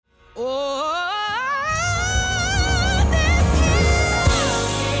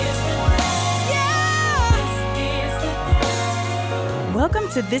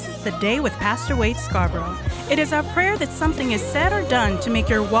to This is the Day with Pastor Wade Scarborough. It is our prayer that something is said or done to make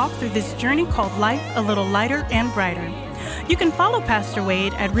your walk through this journey called life a little lighter and brighter. You can follow Pastor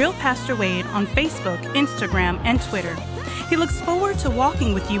Wade at Real Pastor Wade on Facebook, Instagram, and Twitter. He looks forward to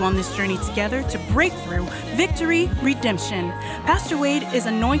walking with you on this journey together to breakthrough, victory, redemption. Pastor Wade is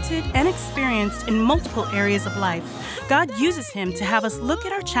anointed and experienced in multiple areas of life. God uses him to have us look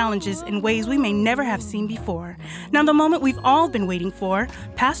at our challenges in ways we may never have seen before. Now, the moment we've all been waiting for,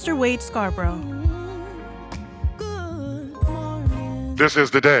 Pastor Wade Scarborough. This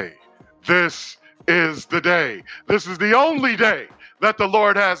is the day. This is the day. This is the only day that the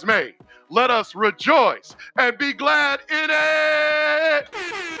Lord has made. Let us rejoice and be glad in it.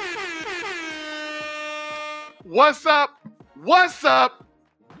 What's up? What's up?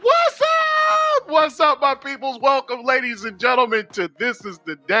 What's up? What's up, my peoples? Welcome, ladies and gentlemen, to This is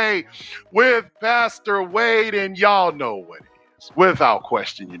the Day with Pastor Wade. And y'all know what it is. Without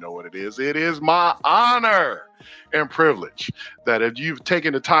question, you know what it is. It is my honor and privilege that if you've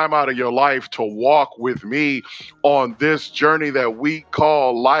taken the time out of your life to walk with me on this journey that we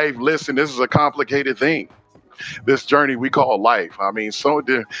call life. Listen, this is a complicated thing. This journey we call life. I mean, so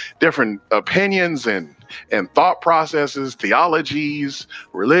different opinions and thought processes, theologies,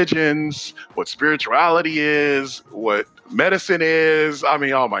 religions, what spirituality is, what medicine is. I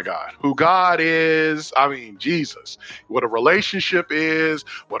mean, oh my God, who God is. I mean, Jesus, what a relationship is,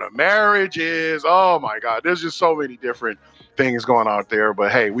 what a marriage is. Oh my God, there's just so many different things going out there.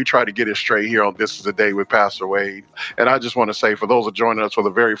 But hey, we try to get it straight here on This is the Day with Pastor Wade. And I just want to say, for those who are joining us for the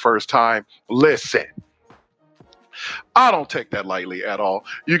very first time, listen, I don't take that lightly at all.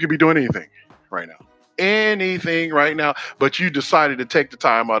 You could be doing anything right now. Anything right now, but you decided to take the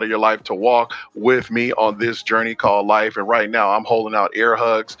time out of your life to walk with me on this journey called life. And right now I'm holding out air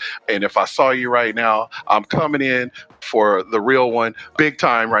hugs. And if I saw you right now, I'm coming in for the real one big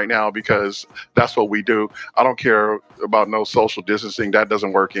time right now, because that's what we do. I don't care about no social distancing. That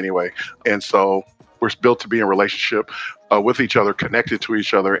doesn't work anyway. And so we're built to be in relationship with each other, connected to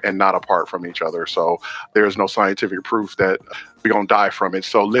each other, and not apart from each other. So there's no scientific proof that we're going to die from it.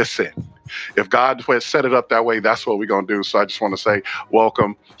 So listen, if God set it up that way, that's what we're going to do. So I just want to say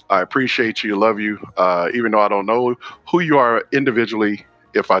welcome. I appreciate you. Love you. Even though I don't know who you are individually,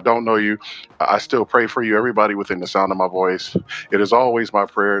 if I don't know you, I still pray for you, everybody within the sound of my voice. It is always my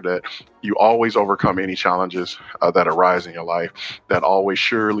prayer that you always overcome any challenges that arise in your life, that always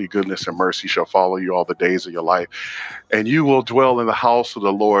surely goodness and mercy shall follow you all the days of your life. And you will dwell in the house of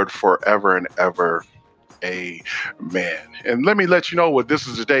the Lord forever and ever. Amen. And let me let you know what This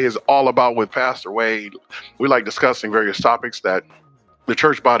is the Day is all about with Pastor Wade. We like discussing various topics that the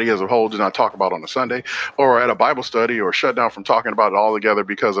church body as a whole does not talk about on a Sunday or at a Bible study, or shut down from talking about it altogether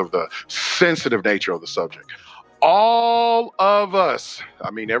because of the sensitive nature of the subject. All of us,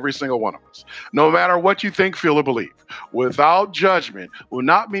 I mean, every single one of us, no matter what you think, feel, or believe, without judgment, will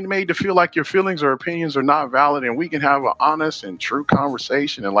not be made to feel like your feelings or opinions are not valid. And we can have an honest and true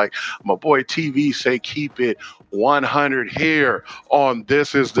conversation. And like my boy TV say, keep it 100 here on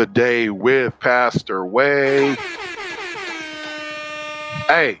This is the Day with Pastor Wade.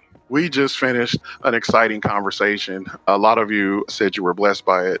 Hey, we just finished an exciting conversation. A lot of you said you were blessed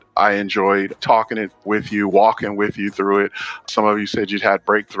by it. I enjoyed talking it with you, walking with you through it. Some of you said you'd had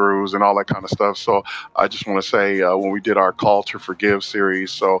breakthroughs and all that kind of stuff. So I just want to say when we did our Call to Forgive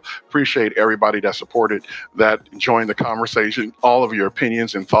series, so appreciate everybody that supported, that joined the conversation, all of your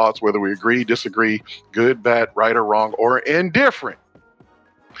opinions and thoughts, whether we agree, disagree, good, bad, right or wrong, or indifferent.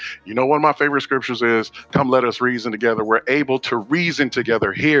 You know, one of my favorite scriptures is, come let us reason together. We're able to reason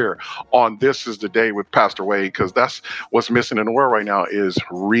together here on This is the Day with Pastor Wade, because that's what's missing in the world right now, is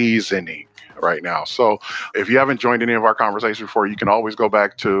reasoning right now. So if you haven't joined any of our conversations before, you can always go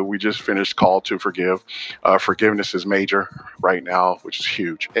back to, we just finished Call to Forgive. Forgiveness is major right now, which is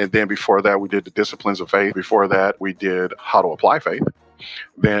huge. And then before that, we did the Disciplines of Faith. Before that, we did How to Apply Faith.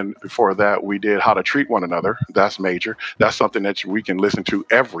 Then before that, we did How to Treat One Another. That's major. That's something that we can listen to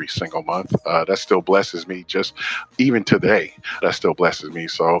every single month. That still blesses me, just even today. That still blesses me.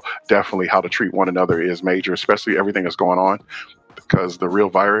 So definitely How to Treat One Another is major, especially everything that's going on, because the real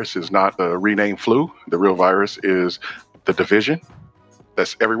virus is not the renamed flu. The real virus is the division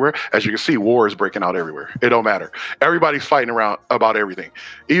that's everywhere. As you can see, war is breaking out everywhere. It don't matter. Everybody's fighting around about everything.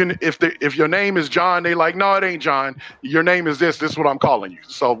 Even if your name is John, they like, no, it ain't John. Your name is this. This is what I'm calling you.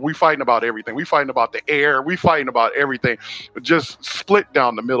 So we fighting about everything. We fighting about the air. We fighting about everything. Just split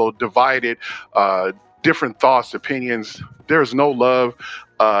down the middle, divided, different thoughts, opinions. There's no love.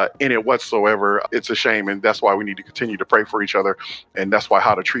 in it whatsoever. It's a shame, and that's why we need to continue to pray for each other, and that's why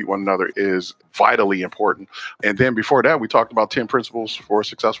how to treat one another is vitally important. And then before that, we talked about 10 principles for a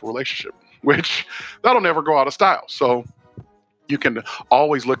successful relationship, which that'll never go out of style. So you can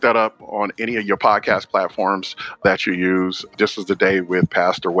always look that up on any of your podcast platforms that you use. This is the day with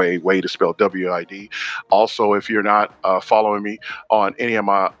Pastor Wade. Wade is spelled W-I-D. Also, if you're not following me on any of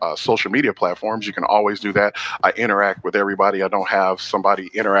my social media platforms, you can always do that. I interact with everybody. I don't have somebody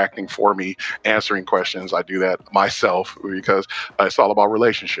interacting for me, answering questions. I do that myself because it's all about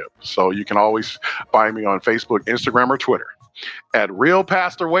relationship. So you can always find me on Facebook, Instagram, or Twitter at Real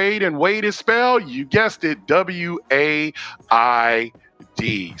Pastor Wade, and Wade is spelled, you guessed it, W-A-I-D.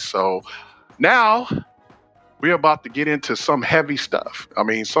 So now we're about to get into some heavy stuff. I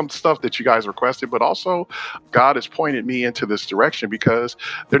mean, some stuff that you guys requested, but also God has pointed me into this direction because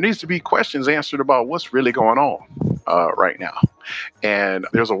there needs to be questions answered about what's really going on right now. And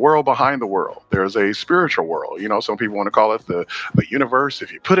there's a world behind the world. There's a spiritual world. You know, some people want to call it the universe.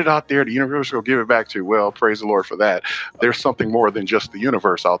 If you put it out there, the universe will give it back to you. Well, praise the Lord for that. There's something more than just the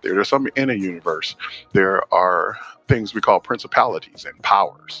universe out there. There's something in a universe. There are things we call principalities and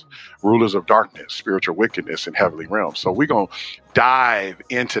powers, rulers of darkness, spiritual wickedness in heavenly realms. So we're going to dive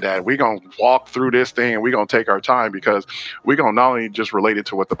into that. We're going to walk through this thing, and we're going to take our time because we're going to not only just relate it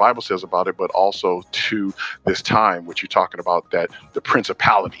to what the Bible says about it, but also to this time, which you're talking about, that the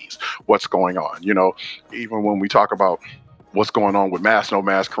principalities, what's going on. You know, even when we talk about what's going on with mask, no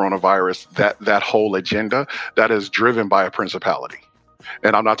mask, coronavirus, that whole agenda, that is driven by a principality.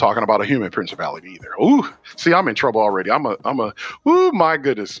 And I'm not talking about a human principality either. Ooh, see, I'm in trouble already. Ooh, my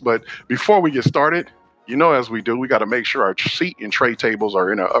goodness. But before we get started, you know, as we do, we got to make sure our seat and tray tables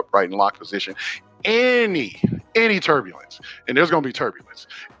are in an upright and locked position. Any turbulence, and there's going to be turbulence,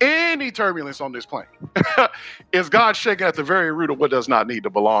 any turbulence on this plane is God shaking at the very root of what does not need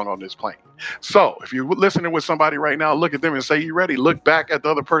to belong on this plane. So if you're listening with somebody right now, look at them and say, you ready? Look back at the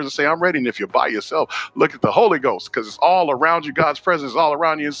other person, say, I'm ready. And if you're by yourself, look at the Holy Ghost, because it's all around you. God's presence is all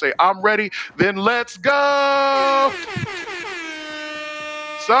around you, and say, I'm ready. Then let's go.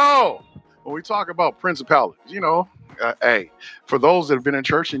 So when we talk about principalities, you know, hey, for those that have been in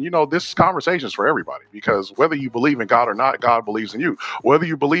church, and you know, this conversation is for everybody, because whether you believe in God or not, God believes in you. Whether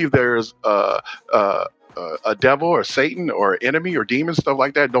you believe there's a devil or Satan or enemy or demon, stuff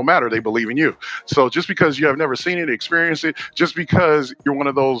like that, don't matter. They believe in you. So just because you have never seen it, experienced it, just because you're one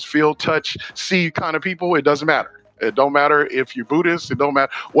of those feel, touch, see kind of people, it doesn't matter. It don't matter if you're Buddhist. It don't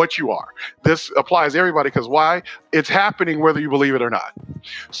matter what you are. This applies to everybody, because why? It's happening whether you believe it or not.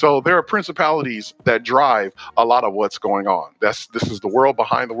 So there are principalities that drive a lot of what's going on. This is the world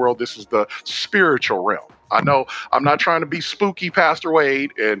behind the world. This is the spiritual realm. I know I'm not trying to be spooky, Pastor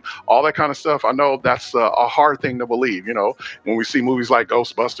Wade, and all that kind of stuff. I know that's a hard thing to believe, you know, when we see movies like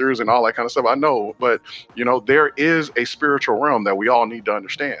Ghostbusters and all that kind of stuff. I know, but, you know, there is a spiritual realm that we all need to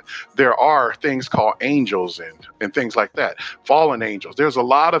understand. There are things called angels and things like that, fallen angels. There's a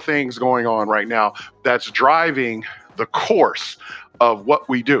lot of things going on right now that's driving the course of what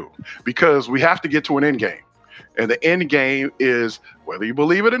we do, because we have to get to an end game. And the end game is, whether you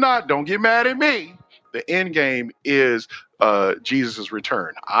believe it or not, don't get mad at me, the end game is Jesus'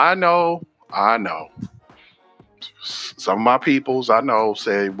 return. I know. Some of my peoples, I know,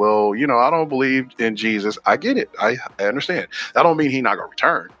 say, well, you know, I don't believe in Jesus. I get it. I understand. That don't mean he's not going to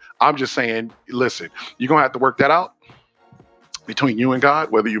return. I'm just saying, listen, you're going to have to work that out between you and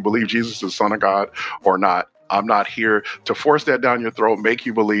God, whether you believe Jesus is the Son of God or not. I'm not here to force that down your throat, make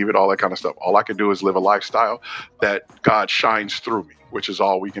you believe it, all that kind of stuff. All I can do is live a lifestyle that God shines through me, which is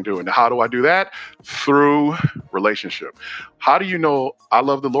all we can do. And how do I do that? Through relationship. How do you know I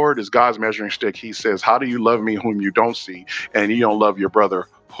love the Lord? Is God's measuring stick. He says, how do you love me whom you don't see, and you don't love your brother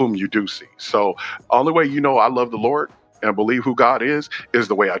whom you do see? So only way you know I love the Lord and believe who God is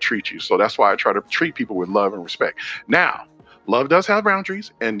the way I treat you. So that's why I try to treat people with love and respect. Now, love does have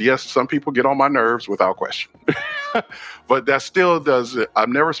boundaries. And yes, some people get on my nerves without question. But that still does it.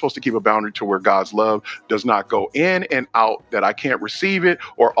 I'm never supposed to keep a boundary to where God's love does not go in and out, that I can't receive it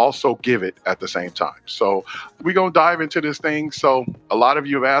or also give it at the same time. So we're going to dive into this thing. So a lot of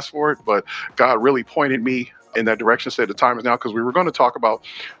you have asked for it, but God really pointed me in that direction, said the time is now, because we were going to talk about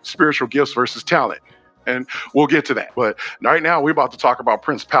spiritual gifts versus talent. And we'll get to that. But right now we're about to talk about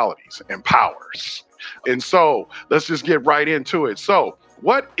principalities and powers. And so let's just get right into it. So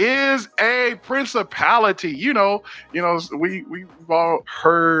what is a principality? You know, we've all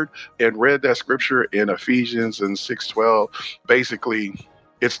heard and read that scripture in Ephesians and 6:12. Basically,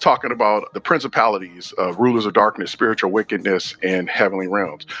 it's talking about the principalities, rulers of darkness, spiritual wickedness in heavenly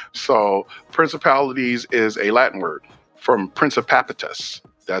realms. So principalities is a Latin word from principapitus,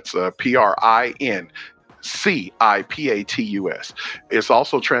 That's Princepatus. It's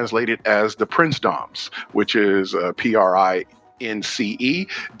also translated as the Princedoms, which is Princedoms,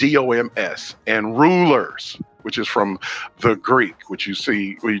 and rulers, which is from the Greek,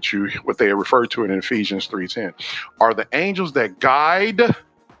 what they refer to in Ephesians 3:10, are the angels that guide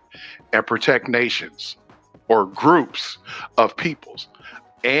and protect nations or groups of peoples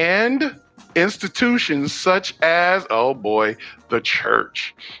and institutions such as, oh boy, the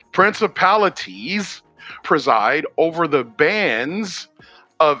church. Principalities preside over the bands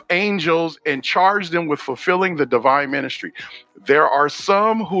of angels and charge them with fulfilling the divine ministry. There are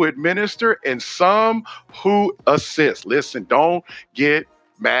some who administer and some who assist. Listen, don't get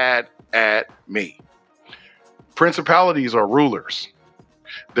mad at me. Principalities are rulers.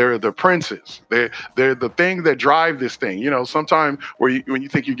 They're the princes. They're the thing that drive this thing. You know, sometimes when you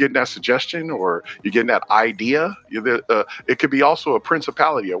think you're getting that suggestion or you're getting that idea, it could be also a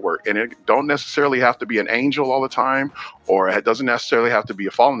principality at work. And it don't necessarily have to be an angel all the time, or it doesn't necessarily have to be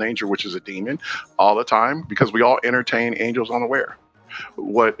a fallen angel, which is a demon, all the time, because we all entertain angels unaware.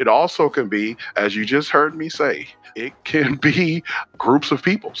 What it also can be, as you just heard me say, it can be groups of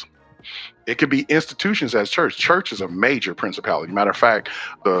peoples. It could be institutions as church. Church is a major principality. Matter of fact,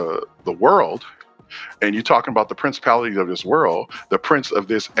 the world, and you're talking about the principality of this world, the prince of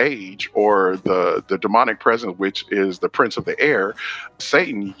this age, or the demonic presence, which is the prince of the air.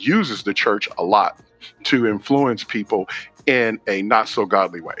 Satan uses the church a lot to influence people in a not so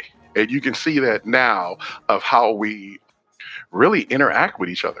godly way. And you can see that now of how we really interact with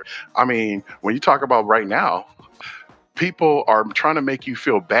each other. I mean, when you talk about right now, people are trying to make you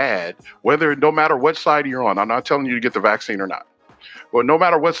feel bad, no matter what side you're on. I'm not telling you to get the vaccine or not. But no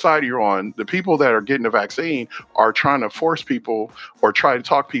matter what side you're on, the people that are getting the vaccine are trying to force people or try to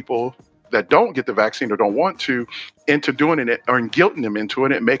talk people that don't get the vaccine or don't want to into doing it, or guilting them into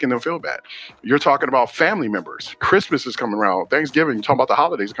it and making them feel bad. You're talking about family members. Christmas is coming around. Thanksgiving, you're talking about the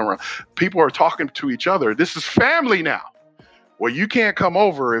holidays coming around. People are talking to each other. This is family now. Well, you can't come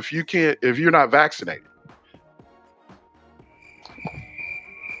over if you're not vaccinated.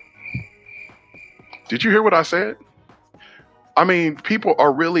 Did you hear what I said? I mean, people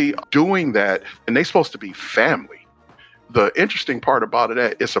are really doing that, and they're supposed to be family. The interesting part about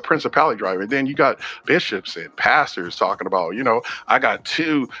it, it's a principality driver. And then you got bishops and pastors talking about, I got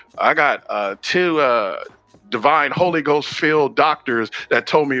two divine Holy Ghost filled doctors that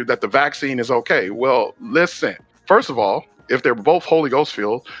told me that the vaccine is okay. Well, listen, first of all, if they're both Holy Ghost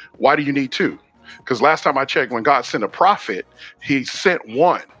filled, why do you need two? Because last time I checked, when God sent a prophet, he sent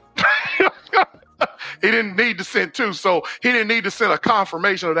one. He didn't need to send two. So he didn't need to send a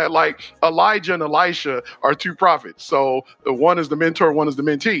confirmation of that. Like Elijah and Elisha are two prophets. So one is the mentor, one is the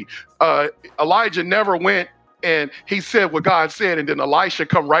mentee. Elijah never went and he said what God said, and then Elisha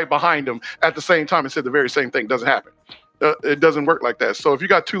come right behind him at the same time and said the very same thing. Doesn't happen. It doesn't work like that. So if you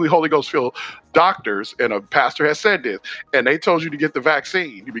got two Holy Ghost filled doctors, and a pastor has said this, and they told you to get the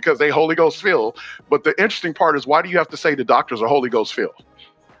vaccine because they Holy Ghost filled. But the interesting part is, why do you have to say the doctors are Holy Ghost filled?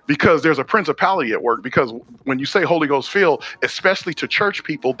 Because there's a principality at work. Because when you say Holy Ghost filled, especially to church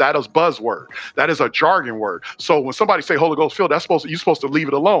people, that is buzzword. That is a jargon word. So when somebody say Holy Ghost filled, you're supposed to leave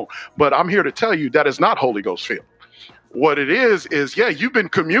it alone. But I'm here to tell you that is not Holy Ghost filled. What it is, you've been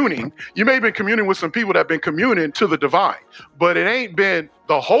communing. You may have been communing with some people that have been communing to the divine, but it ain't been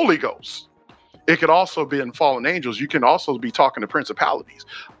the Holy Ghost. It could also be in fallen angels. You can also be talking to principalities.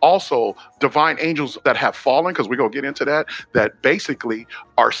 Also, divine angels that have fallen, because we're going to get into that basically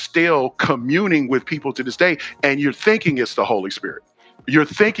are still communing with people to this day, and you're thinking it's the Holy Spirit. You're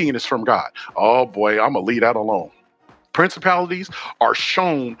thinking it's from God. Oh boy, I'm going to leave that alone. Principalities are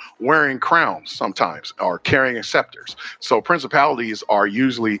shown wearing crowns sometimes, or carrying scepters. So principalities are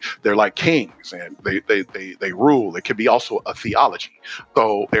usually, they're like kings, and they rule. It can be also a theology.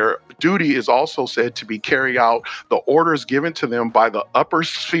 So their duty is also said to be carry out the orders given to them by the upper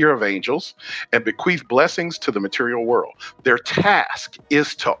sphere of angels and bequeath blessings to the material world. Their task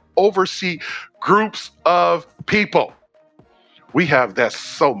is to oversee groups of people. We have that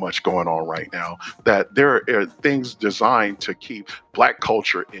so much going on right now that there are things designed to keep Black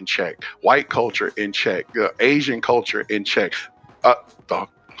culture in check, white culture in check, Asian culture in check, the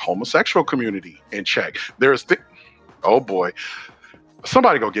homosexual community in check. Oh boy,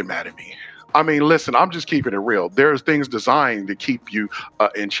 somebody go get mad at me. I mean, listen, I'm just keeping it real. There's things designed to keep you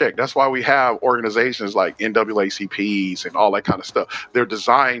in check. That's why we have organizations like NAACPs and all that kind of stuff. They're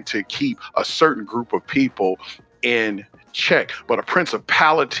designed to keep a certain group of people in check. But a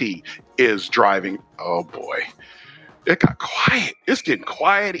principality is driving, oh boy, It got quiet. It's getting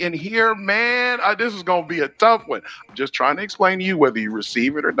quiet in here, man. This is going to be a tough one. I'm just trying to explain to you whether you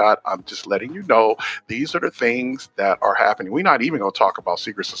receive it or not. I'm just letting you know these are the things that are happening. We're not even going to talk about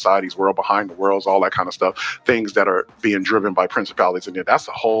secret societies, world behind the worlds, all that kind of stuff, things that are being driven by principalities. And that's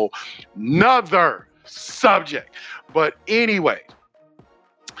a whole nother subject. But anyway,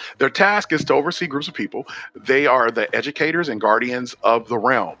 their task is to oversee groups of people. They are the educators and guardians of the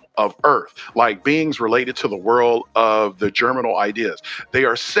realm of earth, like beings related to the world of the germinal ideas. They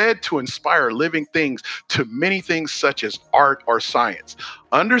are said to inspire living things to many things such as art or science.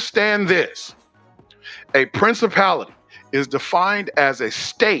 Understand this. A principality is defined as a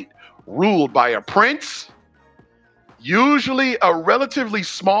state ruled by a prince, usually a relatively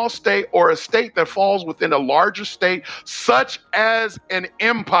small state or a state that falls within a larger state, such as an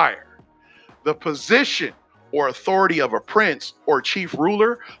empire. The position or authority of a prince or chief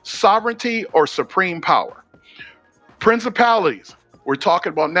ruler, sovereignty or supreme power. Principalities, we're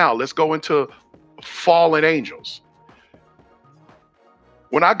talking about now. Let's go into fallen angels.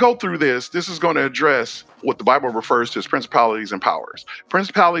 When I go through this is going to address what the Bible refers to as principalities and powers.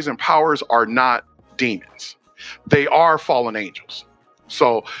 Principalities and powers are not demons. They are fallen angels.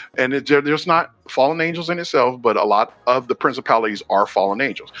 So, and there's not fallen angels in itself, but a lot of the principalities are fallen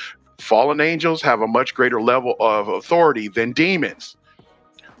angels. Fallen angels have a much greater level of authority than demons.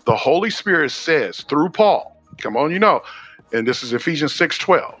 The Holy Spirit says through Paul, come on, and this is Ephesians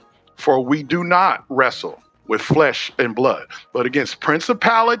 6:12, for we do not wrestle with flesh and blood, but against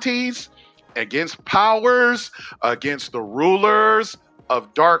principalities, against powers, against the rulers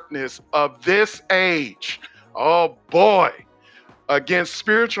of darkness of this age. Oh boy. Against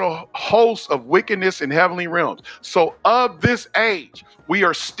spiritual hosts of wickedness in heavenly realms. So of this age, we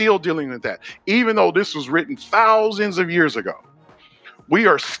are still dealing with that. Even though this was written thousands of years ago, we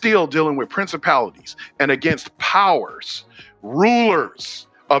are still dealing with principalities and against powers, rulers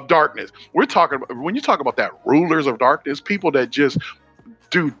of darkness. We're talking about, when you talk about that, rulers of darkness, people that just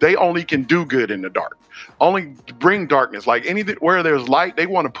they only can do good in the dark, only bring darkness. Like anything where there's light, they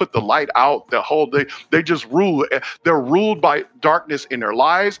want to put the light out. They just rule. They're ruled by darkness in their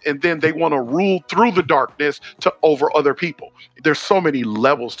lives, and then they want to rule through the darkness to over other people. There's so many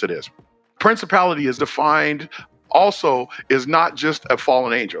levels to this. Principality is defined also is not just a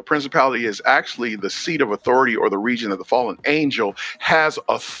fallen angel. Principality is actually the seat of authority or the region of the fallen angel has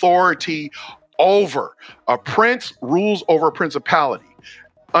authority over. A prince rules over a principality.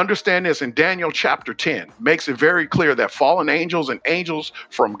 Understand this, in Daniel chapter 10 makes it very clear that fallen angels and angels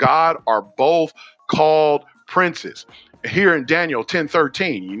from God are both called princes. Here in Daniel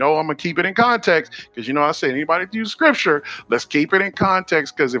 10:13, I'm going to keep it in context because, I say anybody do scripture, let's keep it in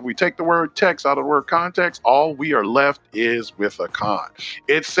context, because if we take the word text out of the word context, all we are left is with a con.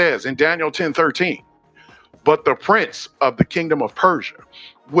 It says in Daniel 10:13, but the prince of the kingdom of Persia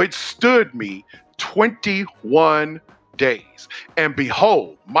withstood me 21 days. And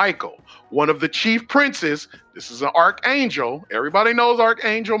behold, Michael, one of the chief princes, this is an archangel, everybody knows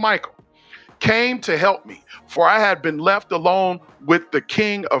Archangel Michael, came to help me, for I had been left alone with the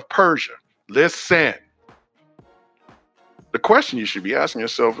king of Persia. Listen, the question you should be asking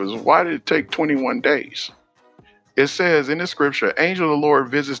yourself is, why did it take 21 days? It says in the scripture, angel of the Lord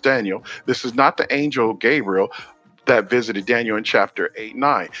visits Daniel. This is not the angel Gabriel that visited Daniel in chapter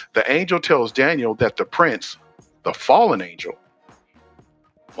 8-9. The angel tells Daniel that the prince, the fallen angel,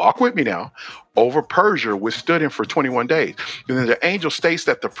 walk with me now, over Persia withstood him for 21 days. And then the angel states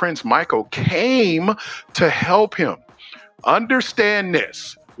that the prince Michael came to help him. Understand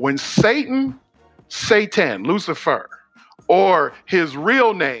this. When Satan, Lucifer, or his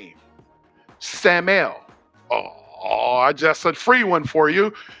real name, Samael, I just a free one for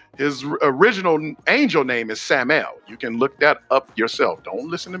you. His original angel name is Samael. You can look that up yourself. Don't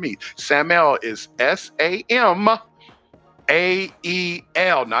listen to me. Samael is Samael,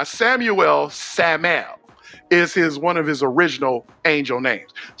 not Samuel. Samael is one of his original angel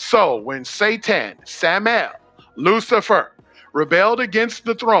names. So when Satan, Samael, Lucifer, rebelled against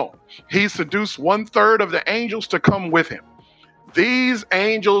the throne, he seduced 1/3 of the angels to come with him. These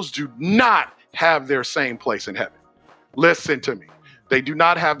angels do not have their same place in heaven. Listen to me. They do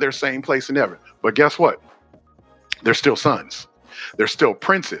not have their same place in heaven. But guess what? They're still sons. They're still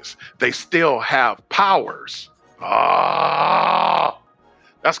princes. They still have powers. That's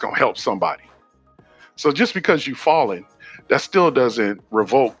going to help somebody. So just because you've fallen, that still doesn't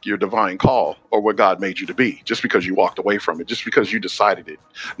revoke your divine call or what God made you to be. Just because you walked away from it, just because you decided it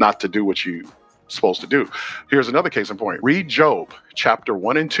not to do what you're supposed to do. Here's another case in point. Read Job chapter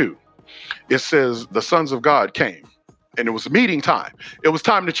 1 and 2. It says the sons of God came. And it was meeting time. It was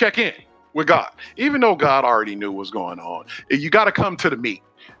time to check in. with God, even though God already knew what was going on. You got to come to the meeting.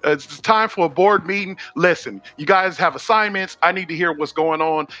 It's time for a board meeting. Listen, you guys have assignments. I need to hear what's going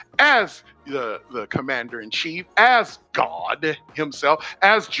on as the commander in chief, as God himself,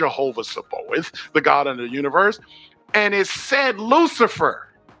 as Jehovah Sabaoth, the God of the universe. And it said Lucifer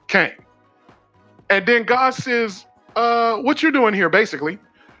came. And then God says, what you doing here, basically?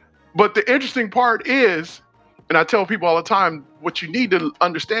 But the interesting part is, and I tell people all the time, what you need to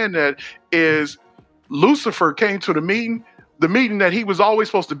understand that is Lucifer came to the meeting that he was always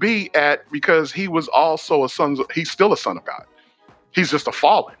supposed to be at, because he was also he's still a son of God. He's just a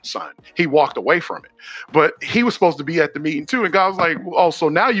fallen son. He walked away from it. But he was supposed to be at the meeting too. And God was like, oh, so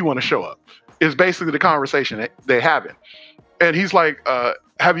now you want to show up? Is basically the conversation that they're having. And he's like,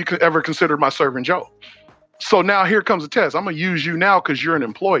 have you ever considered my servant Job? So now here comes a test. I'm going to use you now because you're an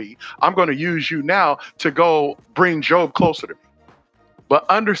employee. I'm going to use you now to go bring Job closer to me. But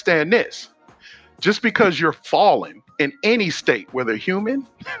understand this, just because you're fallen in any state, whether human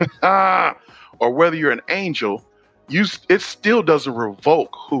or whether you're an angel, it still doesn't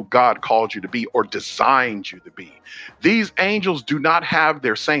revoke who God called you to be or designed you to be. These angels do not have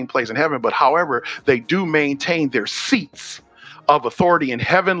their same place in heaven, but however, they do maintain their seats of authority in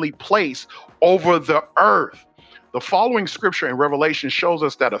heavenly place over the earth. The following scripture in Revelation shows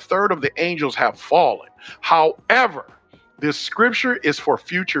us that a third of the angels have fallen. However, this scripture is for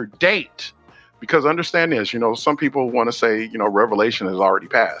future date. Because understand this, some people want to say, Revelation has already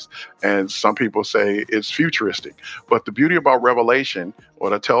passed. And some people say it's futuristic. But the beauty about Revelation,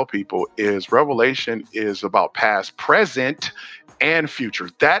 what I tell people is Revelation is about past, present, and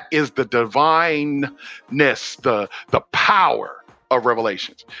future. That is the divineness, the power of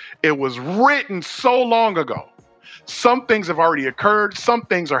Revelations. It was written so long ago. Some things have already occurred, some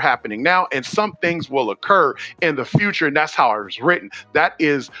things are happening now, and some things will occur in the future, and that's how it was written. That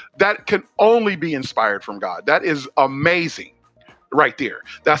can only be inspired from God. That is amazing right there.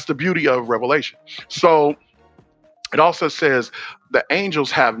 That's the beauty of Revelation. So it also says the angels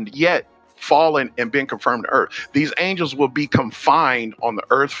have yet fallen and been confirmed to earth. These angels will be confined on the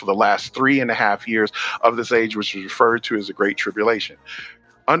earth for the last 3.5 years of this age, which is referred to as the Great Tribulation.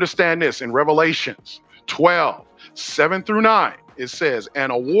 Understand this, in Revelations 12, 7 through 9, it says,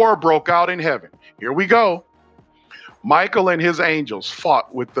 and a war broke out in heaven. Here we go. Michael and his angels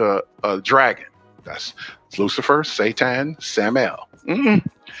fought with the dragon. That's Lucifer, Satan, Samael.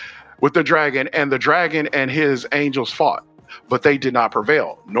 With the dragon, and the dragon and his angels fought, but they did not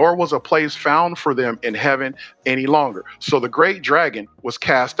prevail, nor was a place found for them in heaven any longer. So the great dragon was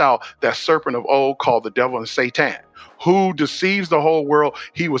cast out, that serpent of old called the devil and Satan, who deceives the whole world.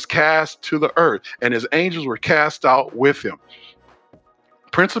 He was cast to the earth, and his angels were cast out with him.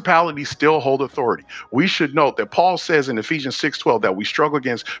 Principalities still hold authority. We should note that Paul says in Ephesians 6:12 that we struggle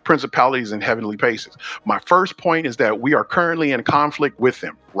against principalities in heavenly places. My first point is that we are currently in conflict with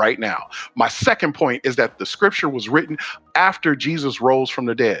them right now. My second point is that the scripture was written after Jesus rose from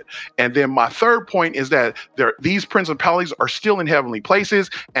the dead. And then my third point is that these principalities are still in heavenly places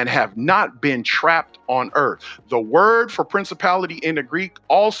and have not been trapped on earth. The word for principality in the Greek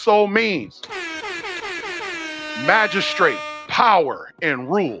also means magistrate, power, and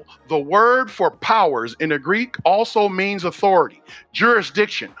rule. The word for powers in the Greek also means authority,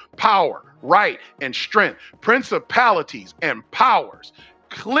 jurisdiction, power, right, and strength. Principalities and powers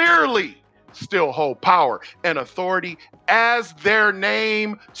clearly still hold power and authority as their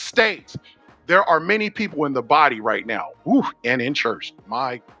name states. There are many people in the body right now, and in church,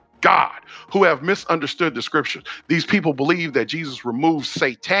 my God, who have misunderstood the scriptures. These people believe that Jesus removed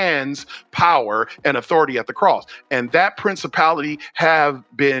Satan's power and authority at the cross, and that principality have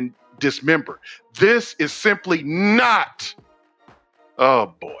been dismembered. This is simply not,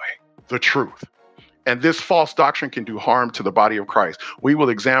 the truth. And this false doctrine can do harm to the body of Christ. We will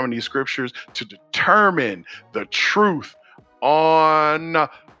examine these scriptures to determine the truth on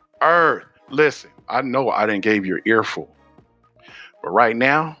earth. Listen, I know I didn't give you an earful, but right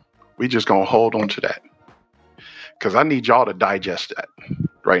now, we just gonna hold on to that, because I need y'all to digest that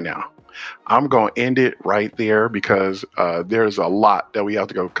right now. I'm gonna end it right there, because there's a lot that we have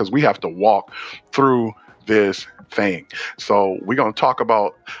to go, because we have to walk through this thing. So we're gonna talk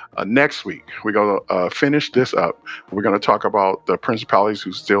about next week. We're gonna finish this up. We're gonna talk about the principalities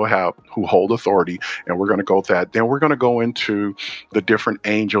who hold authority, and we're gonna go with that. Then we're gonna go into the different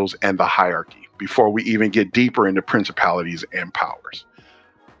angels and the hierarchy before we even get deeper into principalities and powers.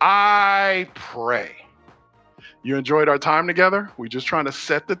 I pray you enjoyed our time together. We're just trying to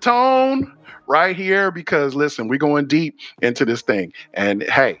set the tone right here, because listen, we're going deep into this thing. And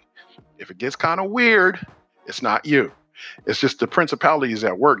hey, if it gets kind of weird, it's not you. It's just the principalities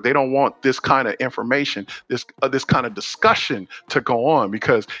at work. They don't want this kind of information, this kind of discussion to go on,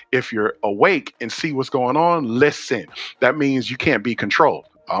 because if you're awake and see what's going on, listen. That means you can't be controlled.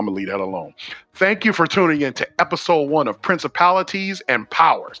 I'm going to leave that alone. Thank you for tuning in to episode 1 of Principalities and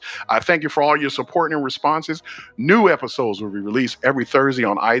Powers. I thank you for all your support and responses. New episodes will be released every Thursday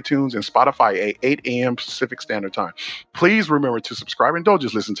on iTunes and Spotify at 8 a.m. Pacific Standard Time. Please remember to subscribe, and don't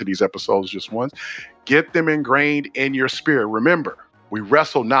just listen to these episodes just once. Get them ingrained in your spirit. Remember, we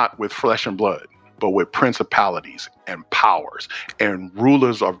wrestle not with flesh and blood, but with principalities and powers and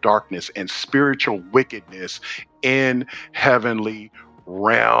rulers of darkness and spiritual wickedness in heavenly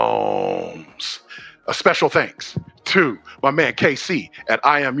realms. A special thanks to my man KC at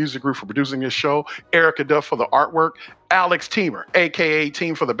I Am Music Group for producing this show, Erica Duff for the artwork, Alex Teamer, aka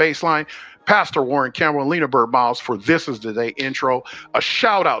Team for the bassline, Pastor Warren Campbell and Lena Bird Miles for This Is the Day intro. A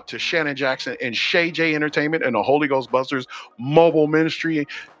shout out to Shannon Jackson and Shay J Entertainment and the Holy Ghost Busters mobile ministry.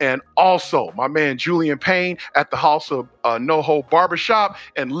 And also my man Julian Payne at the House of NoHo Barbershop.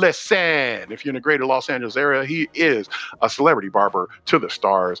 And listen, if you're in the greater Los Angeles area, he is a celebrity barber to the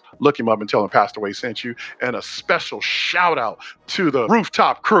stars. Look him up and tell him Pastor Wade sent you. And a special shout out to the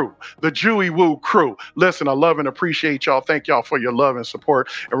Rooftop crew, the Jewy Woo crew. Listen, I love and appreciate y'all. Thank y'all for your love and support.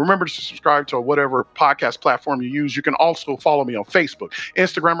 And remember to subscribe to whatever podcast platform you use. You can also follow me on Facebook,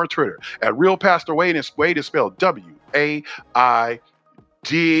 Instagram, or Twitter at Real Pastor Wade. And Wade is spelled W-A-I-D.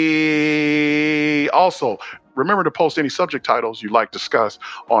 Also, remember to post any subject titles you'd like discussed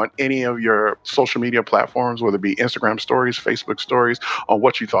on any of your social media platforms, whether it be Instagram stories, Facebook stories, on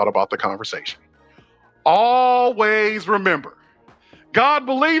what you thought about the conversation. Always remember, God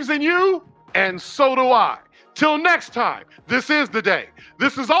believes in you, and so do I. Till next time, this is the day.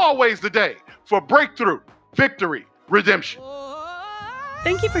 This is always the day for breakthrough, victory, redemption.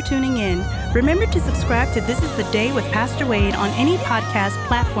 Thank you for tuning in. Remember to subscribe to This Is the Day with Pastor Wade on any podcast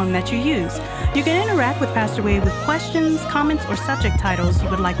platform that you use. You can interact with Pastor Wade with questions, comments, or subject titles you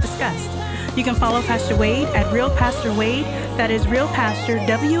would like discussed. You can follow Pastor Wade at Real Pastor Wade, that is Real Pastor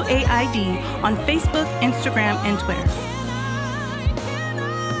W-A-I-D, on Facebook, Instagram, and Twitter.